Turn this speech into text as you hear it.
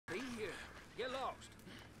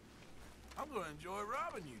I'm gonna enjoy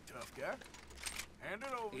robbing you, tough guy. Hand it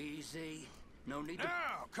over. Easy. No need to...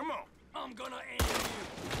 Now, come on. I'm gonna end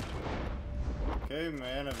you. Okay,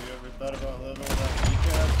 man, have you ever thought about living with that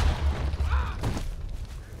kneecap?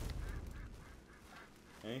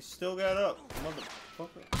 And he still got up,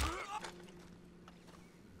 motherfucker.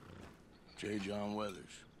 J. John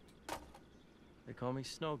Weathers. They call me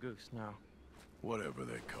Snow Goose now. Whatever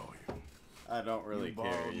they call you. I don't really You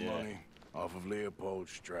care, borrowed yeah. money off of Leopold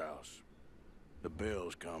Strauss. The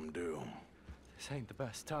bills come due. This ain't the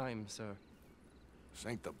best time, sir. This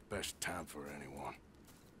ain't the best time for anyone.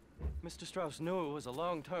 Mr. Strauss knew it was a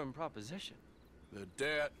long-term proposition. The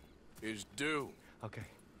debt is due. Okay.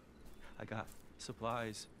 I got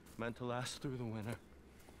supplies meant to last through the winter.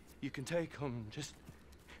 You can take them. Just...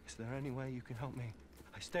 Is there any way you can help me?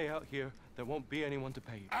 I stay out here, there won't be anyone to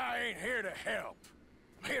pay you. I ain't here to help.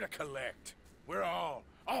 I'm here to collect. We're all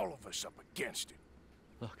of us up against it.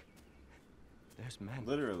 Look. There's men.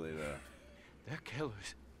 Literally, though. They're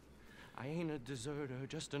killers. I ain't a deserter,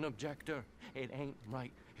 just an objector. It ain't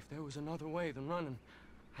right. If there was another way than running,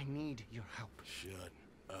 I need your help. Shut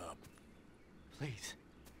up. Please.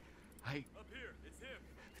 Up here, it's him.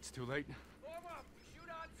 It's too late. Form up. Shoot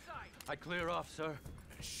on sight. I clear off, sir.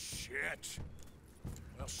 Shit. Well,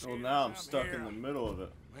 Well, shit, now I'm stuck here. in the middle of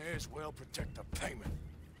it. May as well protect the payment.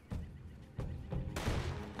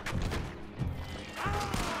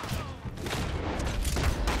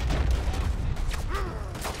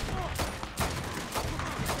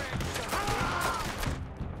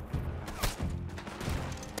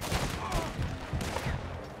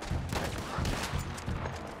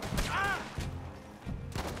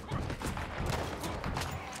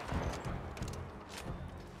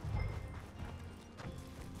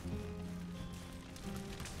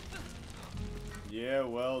 Yeah,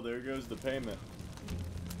 well, there goes the payment.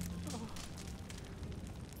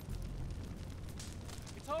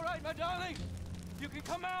 It's all right, my darling. You can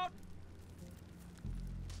come out.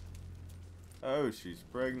 Oh, she's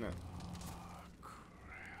pregnant.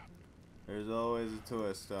 Crap. There's always a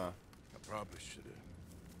twist, huh? I probably should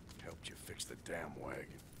have helped you fix the damn wagon.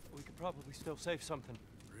 We could probably still save something.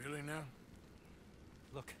 Really now?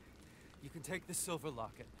 Look, you can take this silver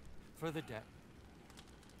locket for the debt.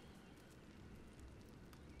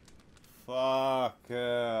 Fuck.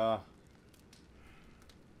 Fine.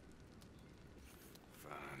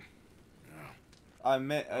 Now, I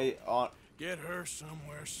meant get her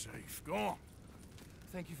somewhere safe. Go on.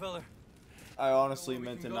 Thank you, fella. I honestly We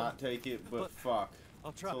meant to can go. not take it, but But fuck.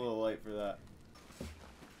 I'll It's try. a little late for that.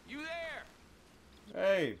 You there?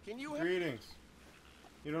 Hey, Can you help? greetings.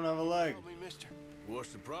 You don't have a leg. Help me, mister. What's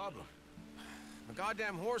the problem? My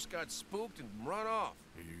goddamn horse got spooked and run off.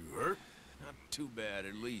 Are you hurt? Not too bad,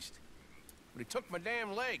 at least. But he took my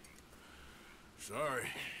damn leg. Sorry.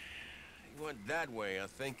 He went that way, I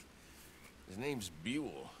think. His name's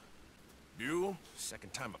Buell. Buell?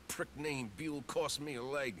 Second time a prick named Buell cost me a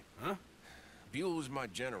leg. Huh? Buell was my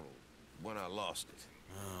general when I lost it.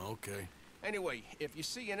 Oh, okay. Anyway, if you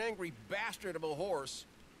see an angry bastard of a horse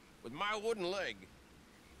with my wooden leg,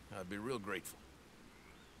 I'd be real grateful.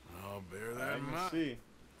 I'll bear that I in can mind. see.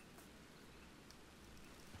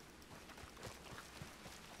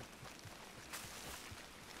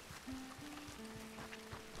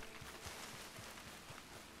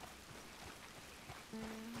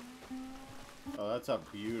 Oh, that's a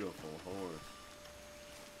beautiful horse.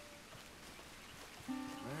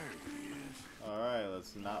 There he is. Alright,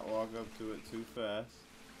 let's not walk up to it too fast.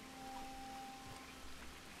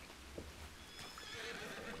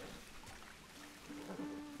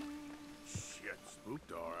 Shit,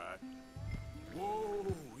 spooked all right. Whoa,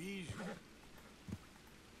 easy.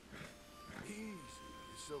 Easy.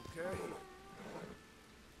 It's okay.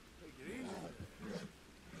 Take it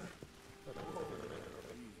easy.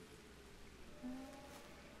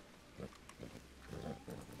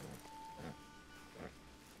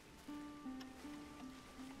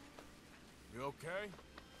 You okay?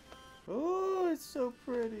 Oh, it's so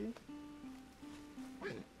pretty.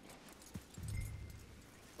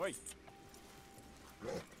 Wait.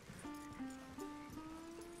 Now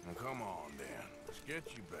come on, Dan. Let's get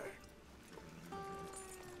you back.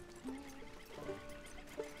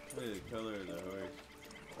 Look at the color of the horse.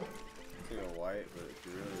 It's like a white, but it's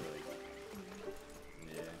really like,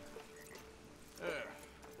 yeah. There.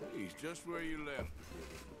 He's just where you left him.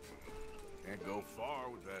 Can't go far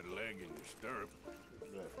with that leg in your stirrup.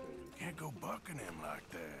 Can't go bucking him like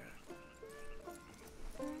that.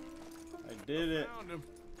 I did it. Found him.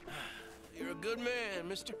 You're a good man,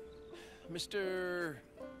 Mr.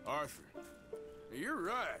 Arthur. You're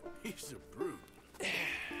right. He's a brute.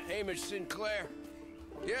 Hamish Sinclair.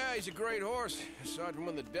 Yeah, he's a great horse, aside from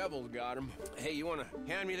when the devil got him. Hey, you want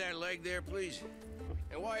to hand me that leg there, please?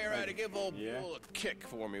 And while you're at it, give old Bull a kick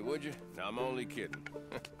for me, would you? No, I'm only kidding.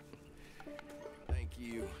 Thank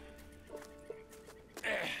you.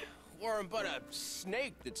 Weren't but a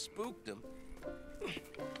snake that spooked him.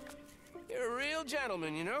 You're a real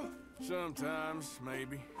gentleman, you know? Sometimes,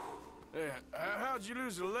 maybe. Yeah, how'd you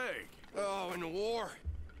lose a leg? Oh, in the war.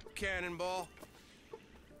 Cannonball.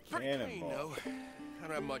 Cannonball. No, I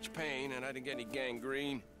don't have much pain, and I didn't get any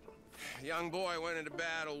gangrene. A young boy went into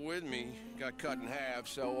battle with me, got cut in half,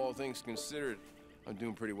 so all things considered, I'm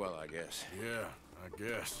doing pretty well, I guess. Yeah, I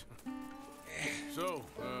guess. So,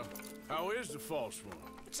 how is the false one?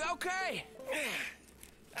 It's okay.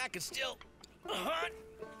 I can still hunt,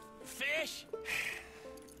 fish,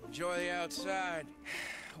 enjoy the outside.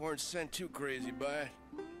 Weren't sent too crazy by it.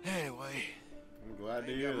 Anyway, I'm glad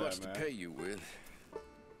to I hear got much that, man. to pay you with.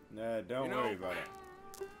 Nah, don't You know- worry about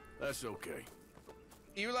it. That's okay.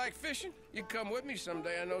 You like fishing? You come with me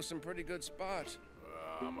someday. I know some pretty good spots.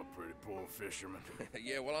 I'm a pretty poor fisherman.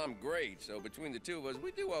 Yeah, well, I'm great, so between the two of us,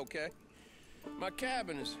 we do okay. My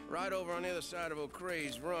cabin is right over on the other side of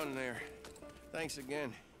O'Creagh's Run there. Thanks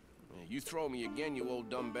again. Yeah, you throw me again, you old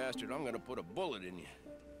dumb bastard, I'm gonna put a bullet in you.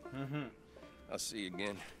 I'll see you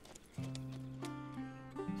again.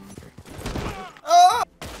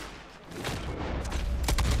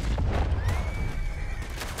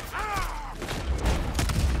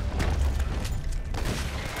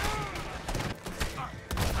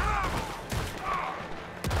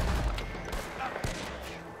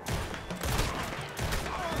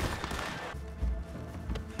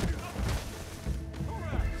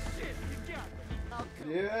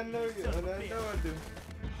 Yeah, I know you. I know I do.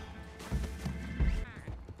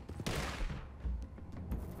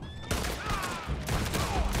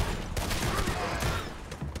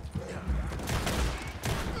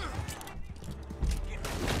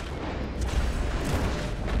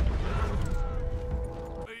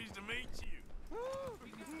 Pleased to meet you.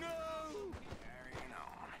 No! Carrying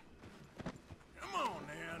on. Come on,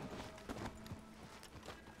 then.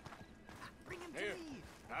 Bring him Here, to me.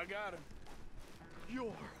 I got him.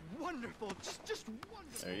 You're wonderful. Just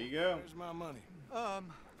wonderful. There you go. Where's my money?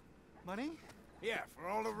 Money? Yeah, for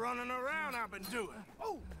all the running around I've been doing.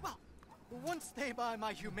 Oh, well, once they buy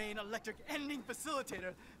my humane electric ending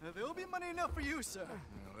facilitator, there'll be money enough for you, sir.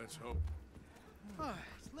 Well, let's hope. All right,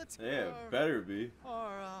 let's Yeah, get better be.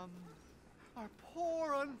 our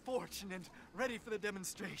poor unfortunate ready for the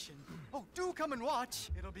demonstration. Oh, do come and watch.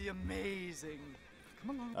 It'll be amazing.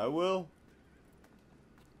 Come along. I will.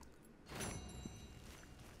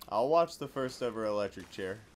 I'll watch the first ever electric chair.